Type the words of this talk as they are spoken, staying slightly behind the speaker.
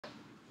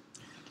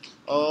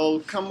I'll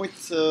come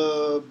with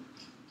a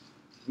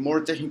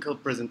more technical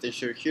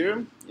presentation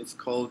here. It's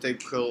called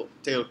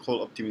tail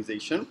call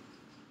optimization.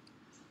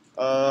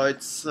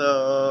 It's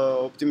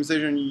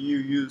optimization you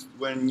use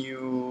when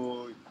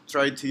you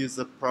try to use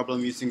a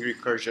problem using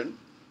recursion.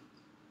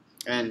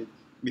 And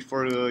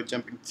before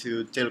jumping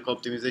to tail call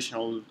optimization,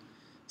 I'll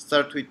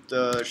start with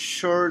a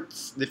short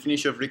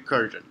definition of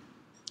recursion.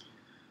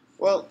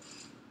 Well,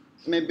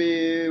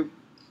 maybe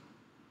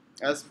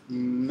as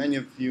many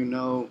of you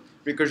know,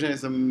 recursion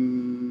is a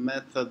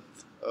method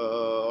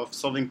of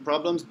solving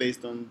problems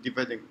based on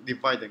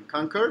divide and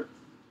conquer.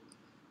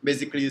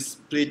 Basically, you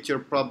split your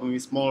problem in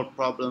smaller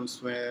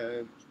problems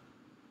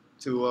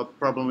to a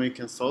problem you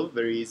can solve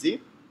very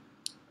easy.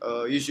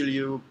 Usually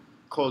you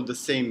call the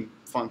same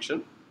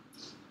function.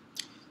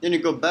 Then you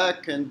go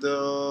back and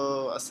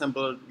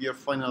assemble your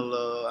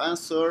final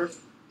answer,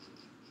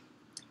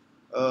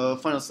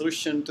 final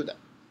solution to that.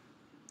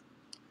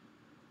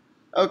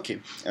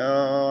 Okay,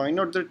 in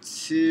order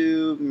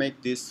to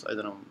make this, I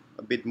don't know,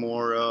 a bit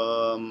more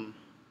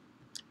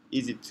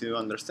easy to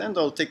understand,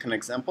 I'll take an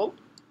example.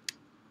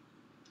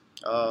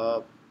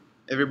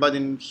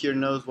 Everybody here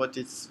knows what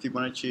is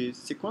Fibonacci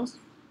sequence?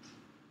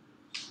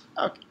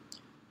 Okay,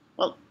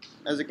 well,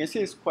 as you can see,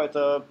 it's quite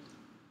a,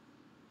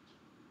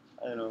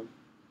 I don't know,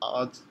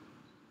 odd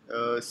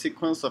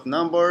sequence of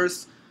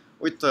numbers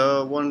with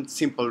one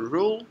simple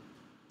rule.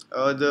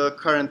 The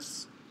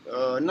current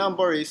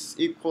number is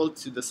equal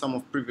to the sum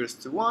of previous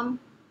two ones,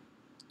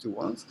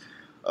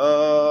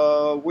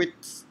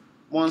 with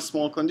one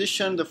small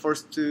condition: the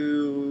first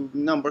two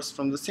numbers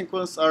from the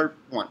sequence are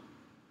 1.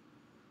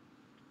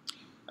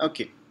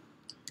 Okay,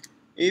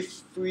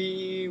 if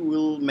we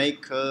will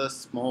make a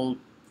small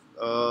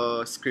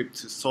script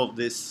to solve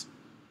this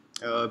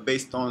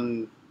based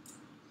on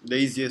the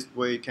easiest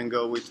way you can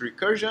go with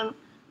recursion,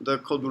 the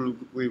code will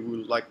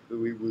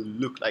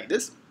look like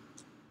this.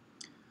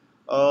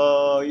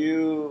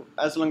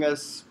 As long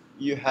as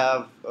you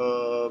have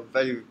a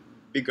value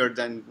bigger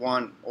than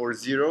 1 or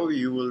 0,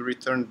 you will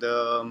return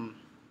the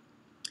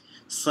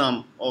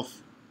sum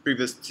of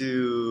previous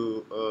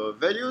two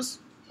values.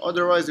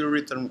 Otherwise, you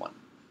return 1.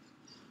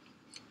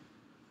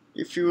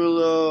 If you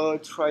will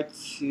try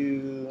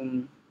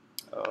to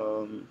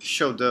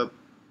show the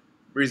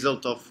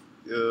result of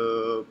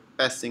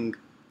passing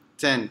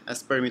 10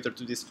 as parameter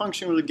to this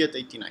function, we'll get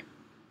 89.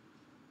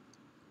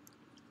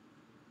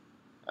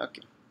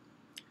 Okay.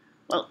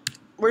 Well,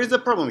 where is the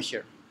problem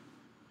here?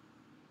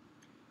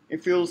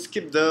 If you'll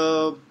skip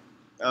the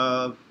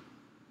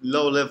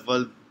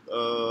low-level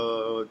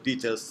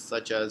details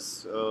such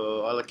as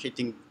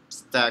allocating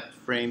stack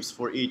frames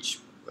for each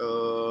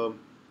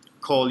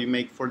call you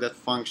make for that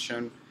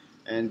function,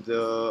 and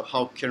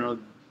how kernel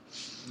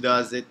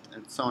does it,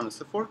 and so on and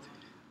so forth,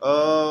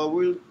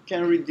 we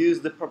can reduce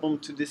the problem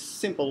to this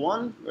simple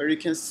one, where you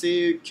can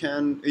see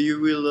you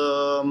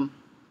will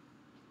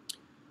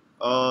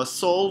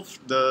solve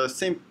the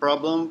same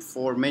problem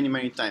for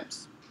many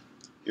times.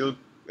 You'll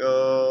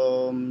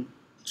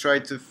try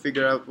to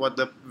figure out what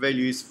the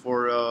value is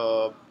for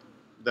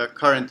the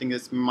current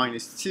index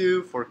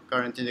 -2, for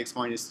current index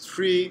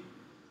 -3,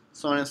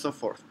 so on and so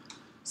forth.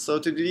 So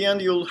to the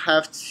end, you'll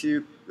have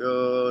to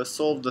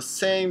solve the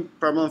same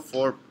problem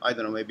for, I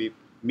don't know, maybe a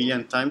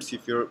million times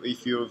if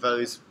your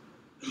value is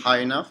high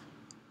enough.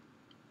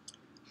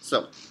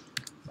 So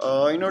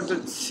in order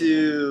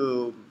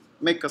to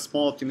make a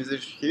small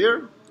optimization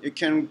here, you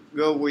can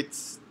go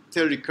with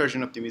tail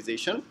recursion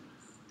optimization,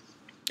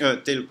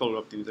 tail call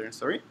optimization,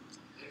 sorry,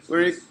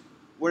 where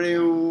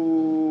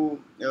you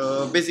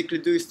basically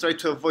do is try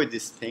to avoid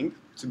this thing,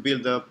 to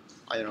build a,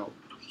 I don't know,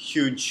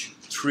 huge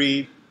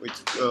tree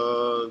with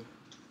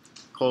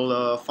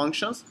call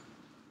functions.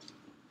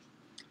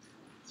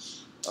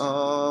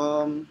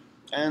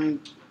 And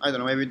I don't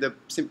know, maybe the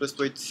simplest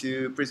way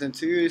to present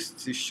to you is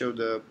to show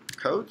the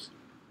code.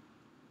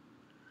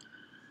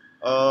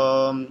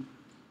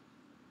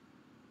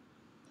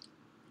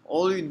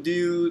 All you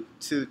do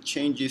to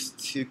change is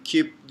to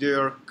keep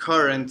your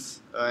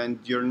current and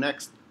your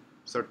next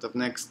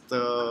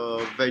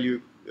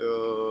value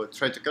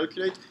try to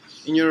calculate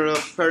in your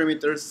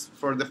parameters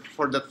for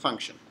that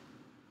function.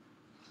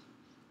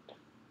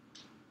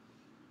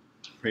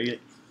 Really?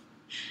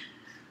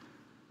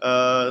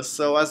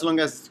 So as long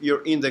as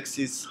your index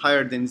is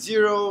higher than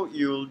 0,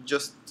 you'll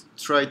just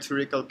try to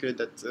recalculate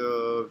that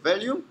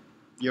value,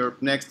 your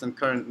next and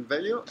current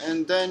value,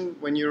 and then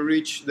when you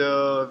reach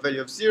the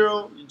value of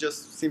 0, you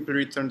just simply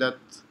return that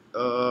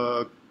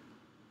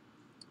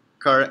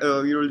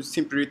you'll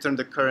simply return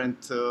the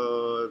current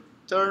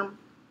term,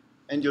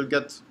 and you'll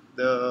get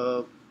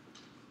the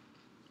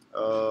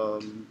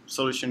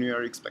solution you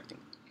are expecting.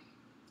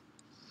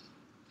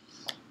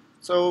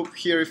 So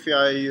here, if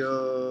I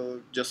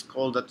just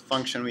call that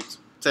function with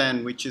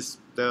 10, which is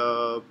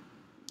the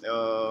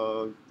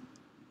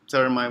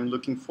term I'm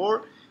looking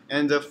for,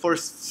 and the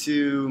first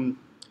two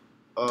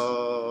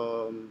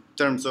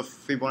terms of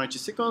Fibonacci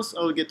sequence,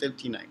 I'll get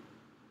 89.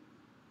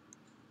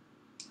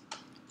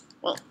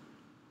 Well,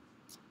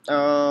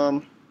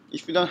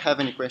 if you don't have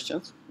any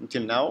questions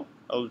until now,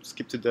 I'll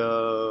skip to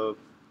the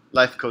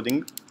live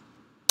coding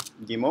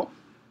demo.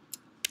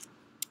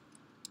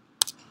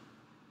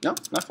 No,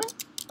 nothing?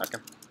 Okay.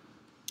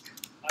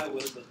 I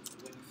will, but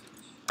when you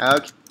finish.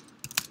 Okay.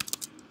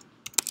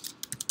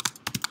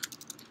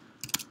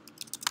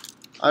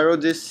 I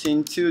wrote this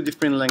in 2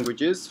 different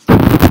languages.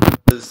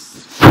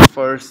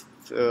 First,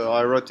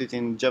 I wrote it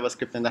in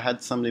JavaScript and I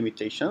had some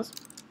limitations.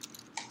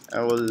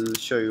 I will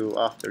show you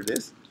after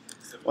this.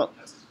 Well,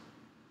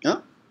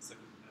 huh?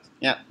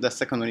 Yeah, the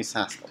second one is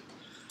Haskell.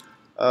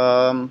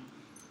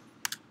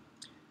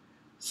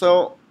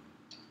 So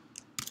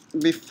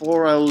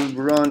before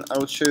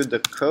I'll show you the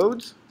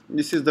code.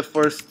 This is the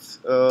first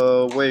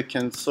way you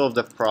can solve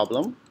the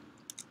problem.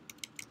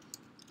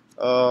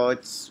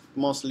 It's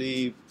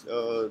mostly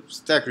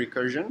stack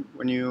recursion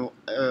when you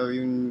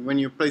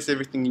place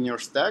everything in your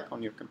stack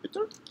on your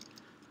computer,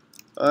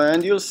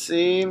 and you'll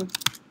see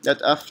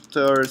that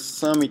after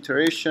some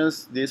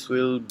iterations, this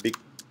will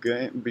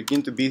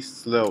begin to be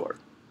slower,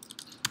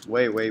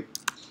 way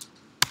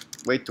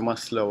too much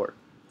slower.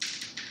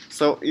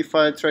 So if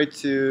I try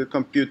to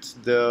compute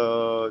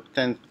the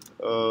 10th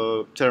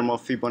term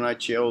of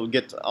Fibonacci, I will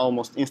get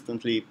almost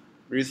instantly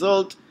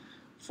result.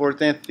 For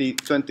 10th,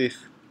 20th,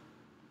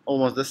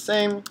 almost the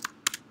same.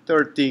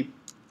 30,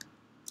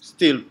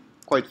 still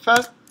quite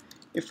fast.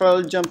 If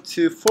I'll jump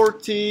to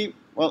 40,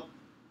 well,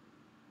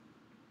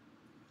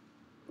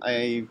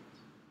 I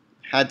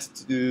had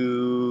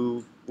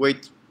to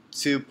wait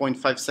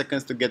 2.5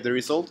 seconds to get the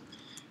result,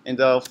 and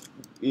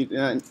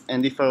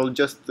if I'll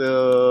just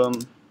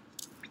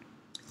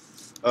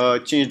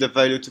change the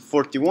value to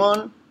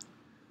 41,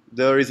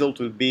 the result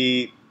will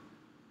be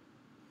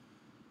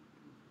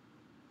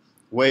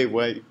way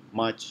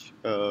much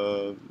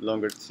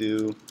longer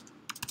to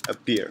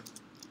appear.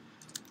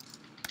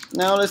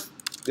 Now let's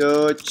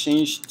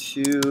change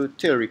to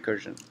tail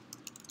recursion.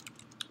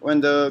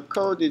 When the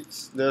code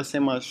is the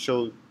same as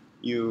showed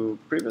you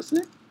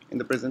previously in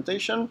the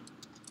presentation,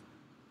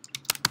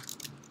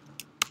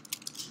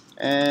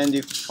 and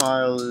if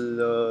I'll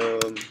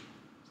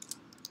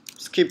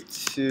skip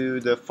to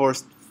the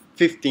first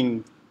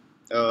 15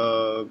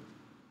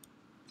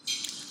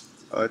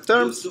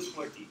 terms,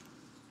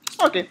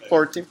 okay,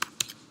 40,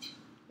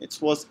 it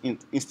was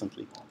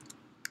instantly.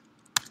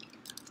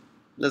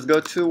 Let's go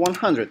to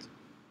 100,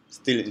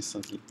 still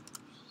instantly.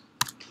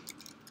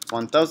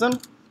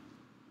 1000,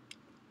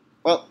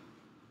 well,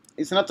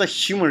 it's not a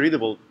human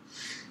readable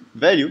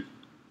value,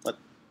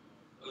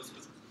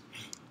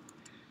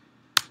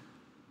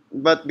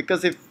 but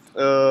because if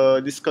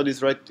this code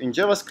is right in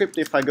JavaScript,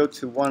 if I go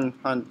to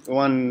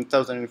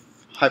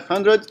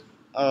 1500,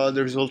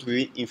 the result will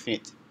be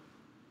infinite.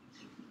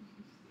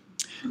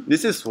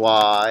 This is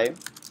why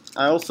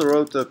I also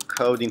wrote a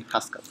code in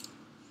Haskell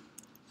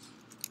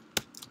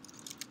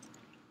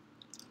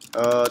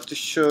to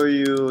show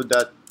you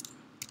that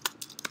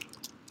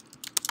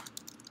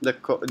the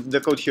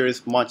code here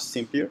is much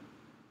simpler.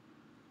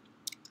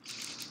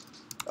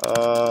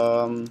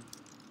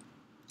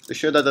 To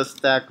show that the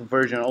stack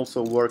version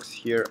also works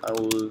here, I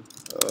will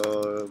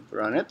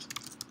run it.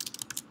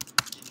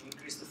 Can you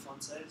increase the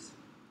font size?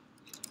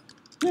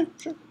 Yeah,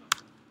 sure.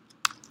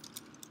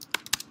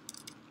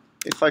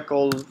 If I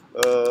call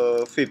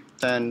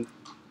fib10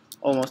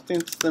 almost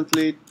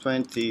instantly,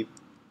 20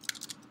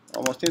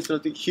 almost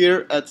instantly,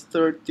 here at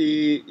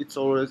 30 it's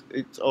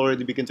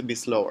already begin to be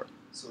slower.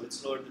 So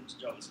it's slower than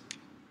JavaScript?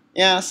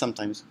 Yeah,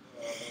 sometimes.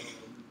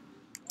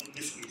 In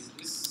this case,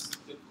 this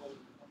the code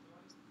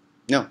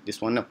optimized? No, this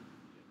one no.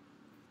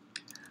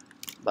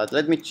 But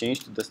let me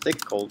change to the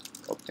state called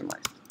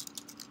optimized.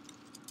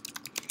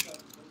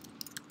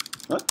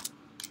 What?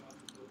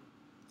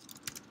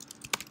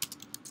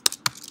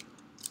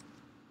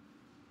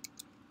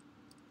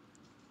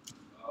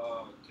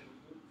 Can you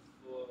move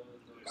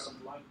the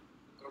current line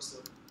across the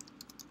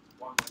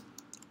one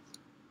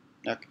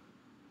line? Okay.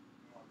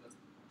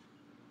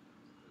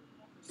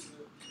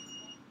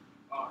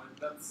 And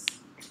that's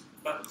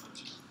better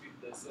matching with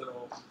the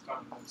 0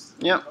 coming next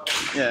to Yeah,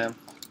 yeah.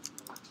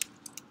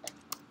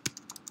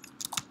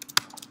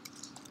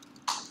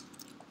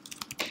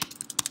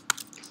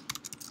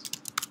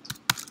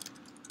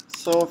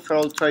 So if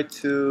I'll try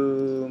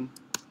to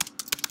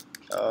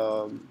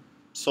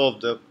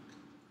solve the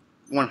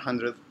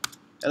 100th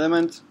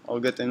element, I'll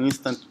get an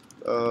instant.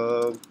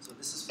 So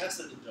this is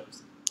faster than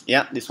JavaScript?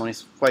 Yeah, this one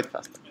is quite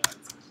fast. Yeah,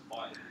 it's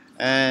wide.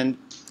 And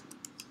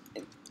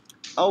it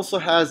also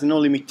has no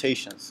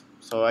limitations.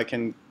 So I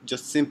can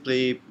just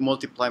simply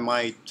multiply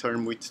my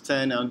term with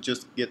 10 and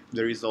just get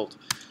the result,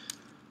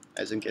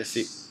 as you can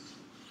see.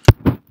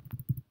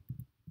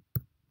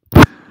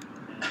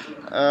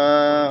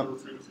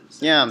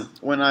 Yeah,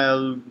 when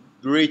I'll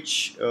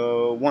reach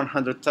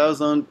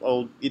 100,000,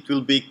 it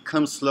will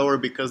become slower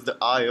because the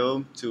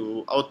I/O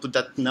to output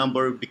that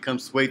number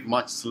becomes way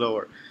much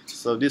slower.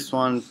 So this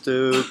one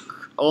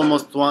took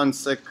almost 1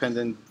 second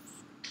and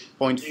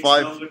 0.5. It takes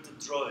longer to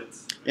draw it.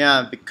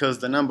 Yeah, because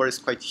the number is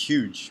quite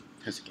huge,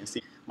 as you can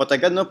see. But I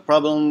got no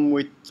problem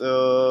with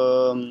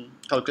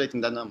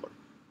calculating that number.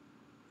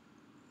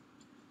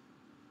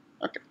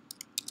 Okay.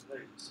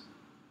 values.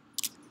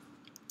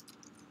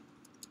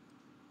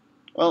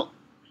 Well,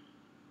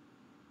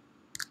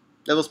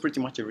 that was pretty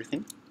much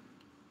everything.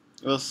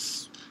 It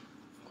was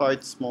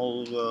quite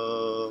small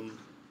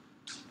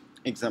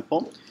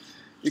example.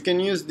 You can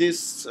use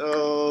this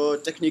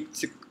technique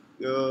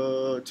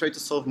to try to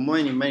solve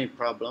many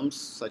problems,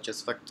 such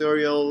as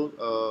factorial,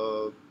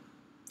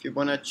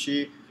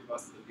 Fibonacci. Give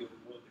us a real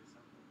world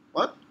example.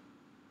 What?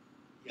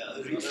 Yeah,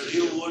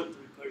 real world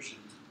recursion.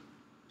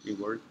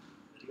 Reward.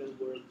 Real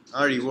world.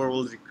 Real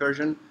world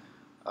recursion.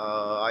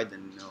 I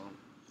don't know.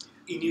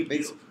 In your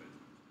Basi-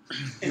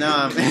 girlfriend.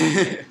 No,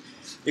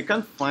 you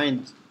can't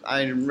find.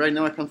 Right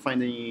now I can't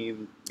find any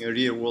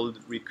real world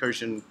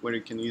recursion where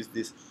you can use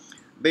this.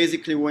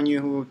 Basically, when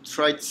you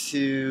try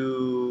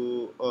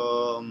to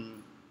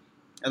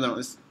I don't know,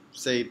 let's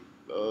say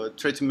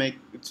try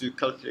to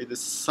calculate the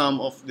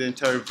sum of the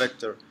entire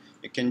vector,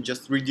 you can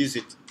just reduce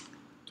it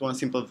to one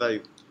simple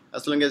value.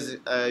 As long as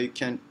you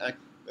can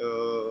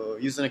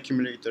use an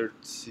accumulator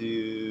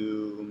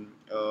to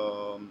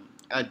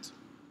add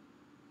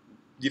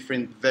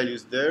different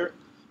values there,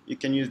 you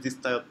can use this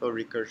type of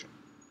recursion.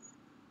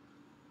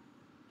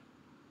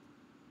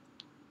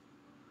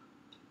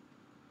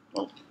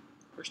 Well,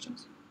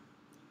 questions?